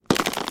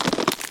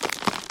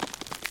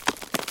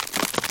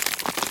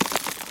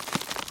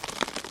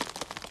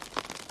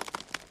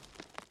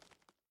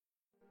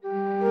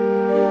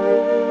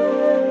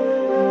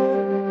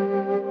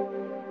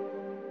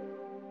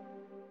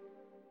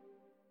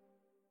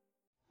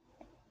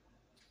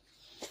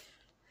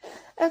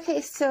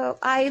Okay, so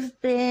I've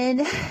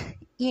been,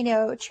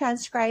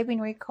 transcribing,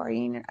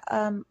 recording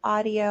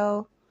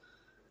audio,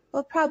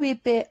 well, probably a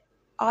bit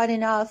on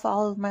and off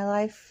all of my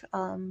life,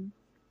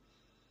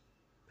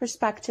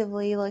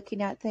 prospectively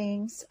looking at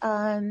things.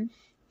 It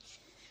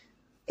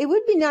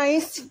would be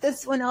nice if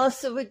this one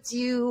also would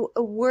do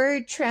a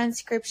word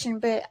transcription,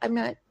 but I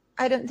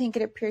don't think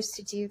it appears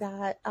to do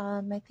that.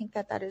 I think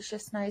that is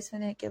just nice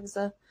when it gives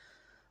a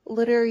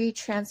literary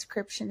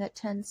transcription that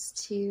tends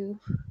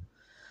to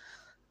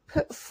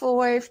put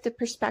forth the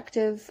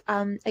perspective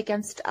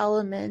against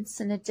elements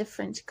in a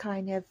different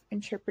kind of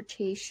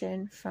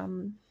interpretation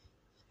from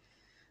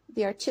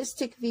the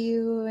artistic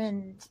view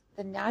and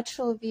the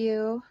natural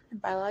view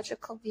and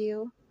biological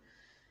view.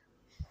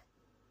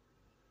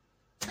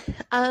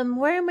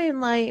 Where am I in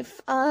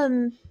life?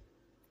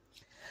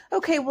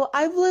 Okay, well,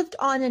 I've lived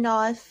on and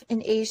off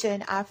in Asia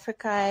and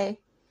Africa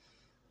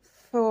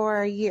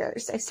for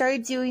years. I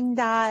started doing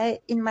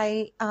that in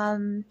my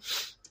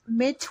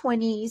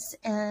mid-20s,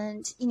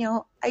 and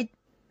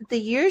the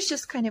years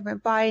just kind of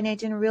went by, and I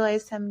didn't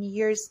realize how many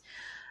years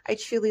I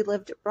truly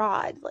lived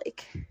abroad. At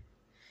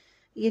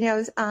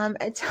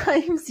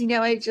times,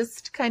 I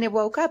just kind of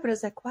woke up and I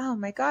was like, wow,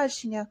 my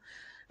gosh,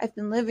 I've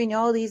been living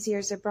all these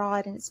years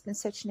abroad, and it's been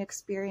such an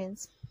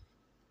experience.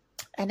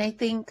 And I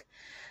think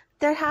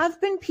there have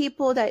been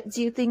people that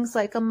do things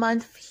like a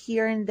month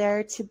here and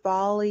there to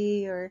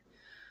Bali or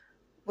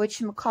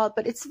whatchamacallit,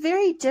 but it's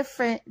very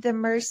different, the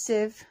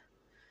immersive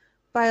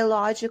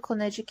biological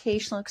and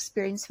educational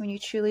experience when you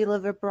truly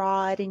live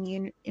abroad and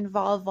you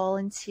involve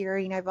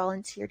volunteering. I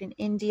volunteered in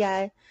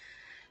India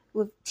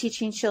with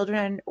teaching children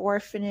at an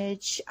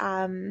orphanage.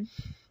 I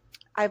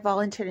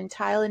volunteered in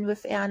Thailand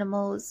with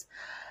animals.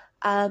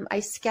 I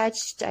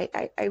sketched.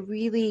 I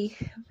really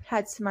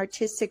had some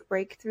artistic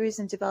breakthroughs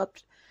and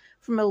developed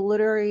from a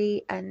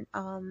literary and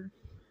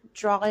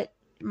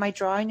my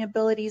drawing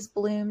abilities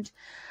bloomed.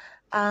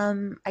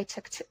 I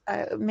took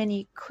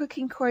many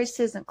cooking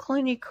courses and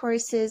culinary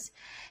courses.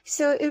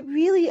 So it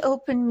really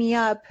opened me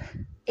up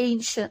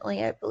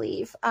anciently, I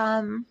believe.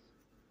 Then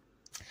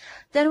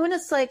when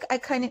it's like I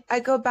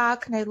go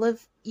back and I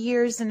live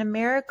years in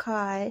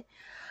America,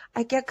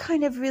 I get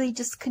kind of really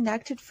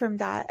disconnected from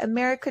that.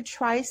 America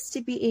tries to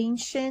be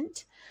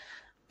ancient,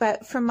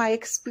 but from my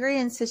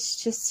experience,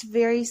 it's just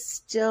very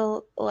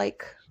still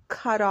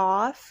cut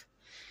off.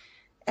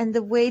 And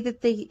the way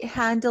that they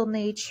handle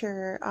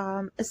nature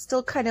is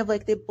still kind of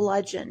like they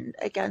bludgeon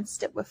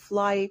against it with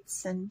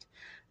lights and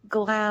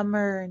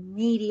glamour and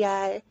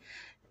media.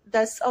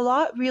 Thus, a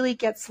lot really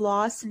gets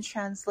lost in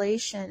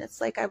translation.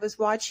 It's like I was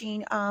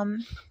watching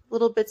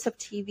little bits of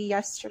TV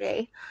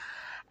yesterday,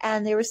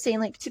 and they were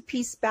saying to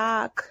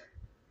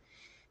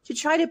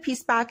try to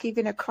piece back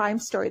even a crime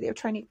story. They were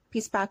trying to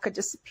piece back a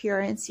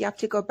disappearance. You have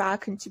to go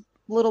back into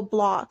little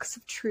blocks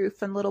of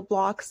truth and little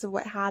blocks of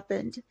what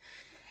happened.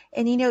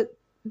 And,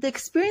 the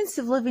experience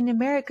of living in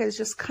America is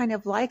just kind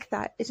of like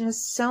that. It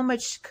just so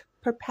much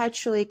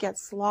perpetually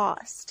gets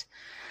lost.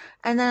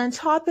 And then on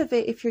top of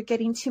it, if you're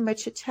getting too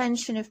much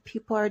attention, if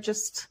people are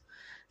just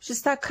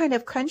that kind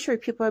of country,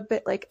 people are a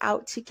bit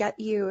out to get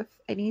you. If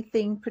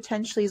anything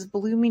potentially is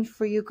blooming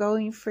for you,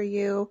 going for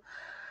you,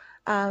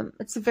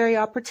 it's a very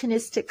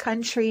opportunistic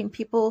country, and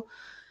people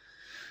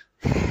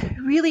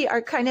really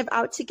are kind of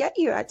out to get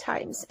you at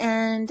times.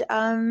 And,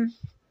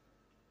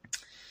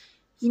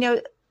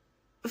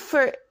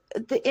 for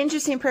the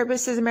interesting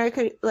purposes,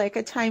 America,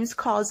 at times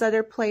calls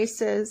other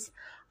places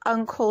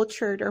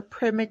uncultured or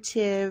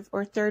primitive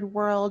or third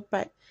world.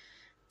 But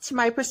to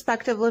my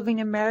perspective, living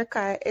in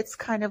America, it's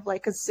kind of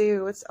like a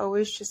zoo. It's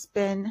always just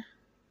been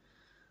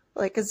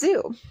like a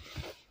zoo.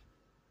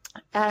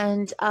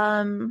 And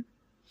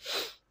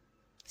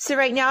so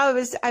right now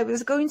I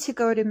was going to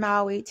go to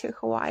Maui, to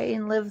Hawaii,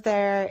 and live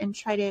there and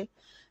try to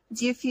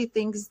do a few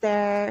things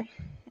there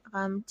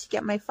to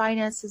get my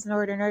finances in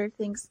order and other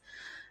things.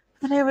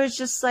 But I was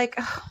just like,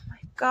 oh my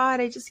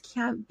God, I just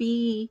can't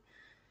be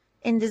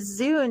in the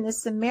zoo in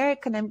this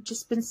America. And I've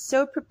just been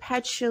so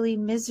perpetually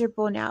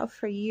miserable now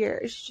for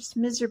years, just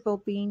miserable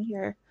being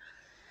here.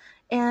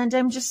 And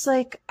I'm just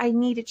like, I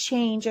need a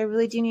change. I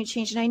really do need a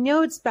change. And I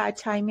know it's bad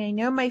timing. I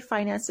know my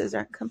finances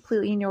aren't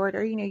completely in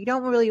order. You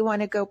don't really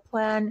want to go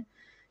plan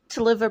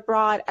to live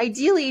abroad.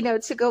 Ideally,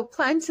 to go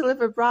plan to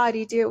live abroad,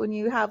 you do it when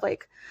you have when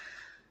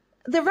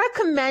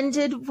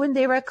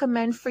they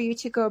recommend for you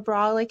to go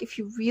abroad, if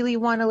you really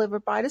want to live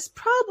abroad, is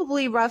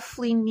probably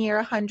roughly near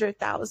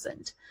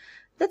 100,000.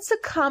 That's a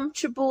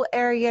comfortable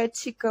area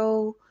to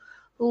go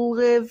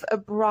live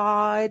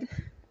abroad.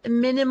 A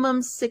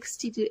minimum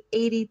 60 to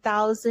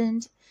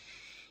 80,000.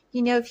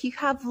 If you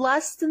have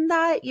less than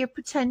that, you're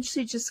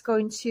potentially just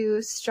going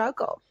to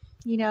struggle,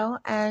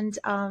 and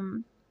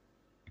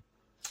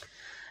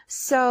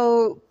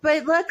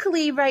but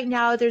luckily right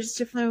now there's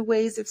different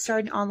ways of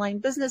starting online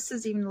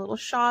businesses, even little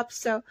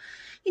shops. So,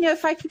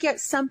 if I could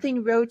get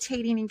something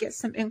rotating and get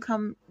some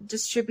income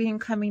distributing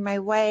coming my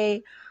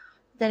way,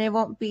 then it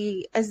won't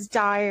be as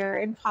dire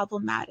and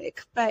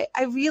problematic. But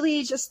I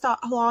really just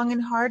thought long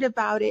and hard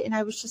about it. And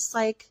I was just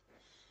like,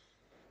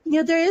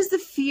 there is the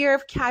fear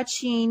of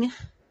catching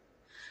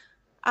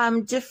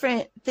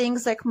different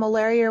things like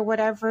malaria or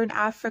whatever in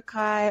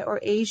Africa or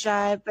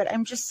Asia, but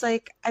I'm just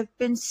like, I've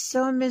been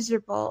so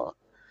miserable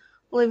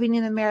living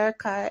in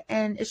America,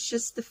 and it's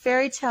just the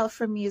fairy tale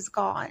for me is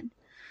gone.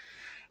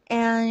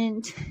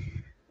 And,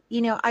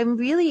 I'm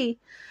really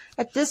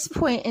at this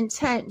point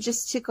intent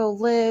just to go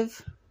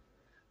live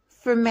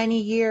for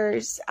many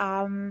years.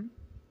 My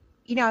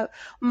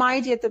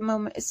idea at the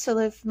moment is to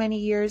live many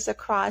years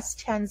across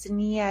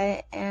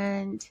Tanzania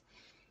and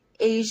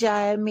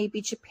Asia, maybe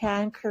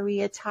Japan,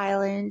 Korea,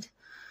 Thailand.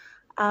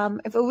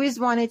 I've always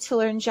wanted to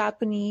learn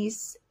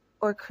Japanese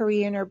or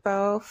Korean or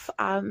both.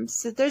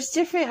 So there's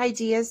different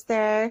ideas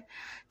there.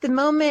 The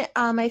moment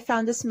I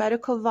found this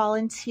medical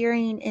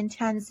volunteering in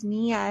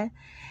Tanzania,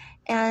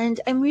 and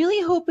I'm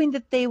really hoping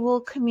that they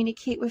will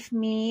communicate with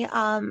me.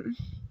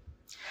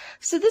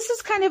 So this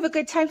is kind of a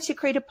good time to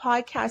create a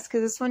podcast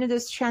because it's one of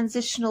those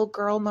transitional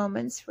girl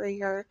moments where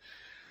you're,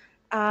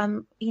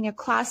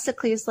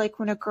 classically it's like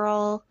when a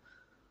girl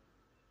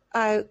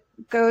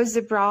goes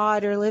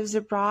abroad or lives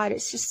abroad.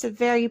 It's just a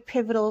very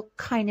pivotal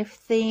kind of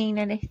thing.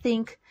 And I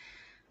think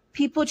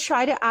people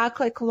try to act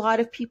like a lot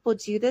of people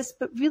do this,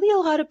 but really a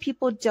lot of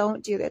people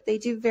don't do that. They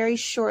do very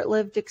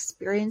short-lived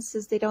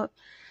experiences. They don't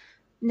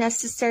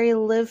necessarily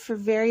live for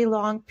very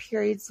long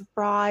periods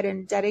abroad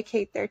and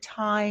dedicate their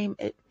time.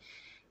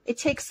 It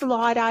takes a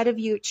lot out of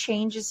you. It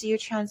changes you,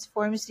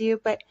 transforms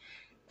you, but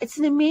it's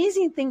an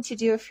amazing thing to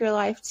do with your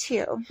life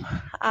too.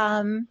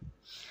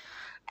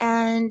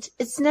 And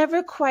it's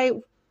never quite,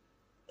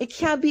 it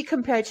can't be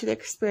compared to the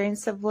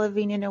experience of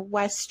living in a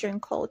Western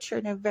culture,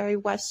 in a very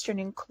Western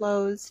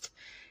enclosed,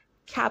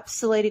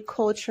 capsulated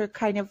culture,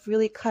 kind of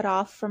really cut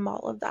off from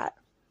all of that.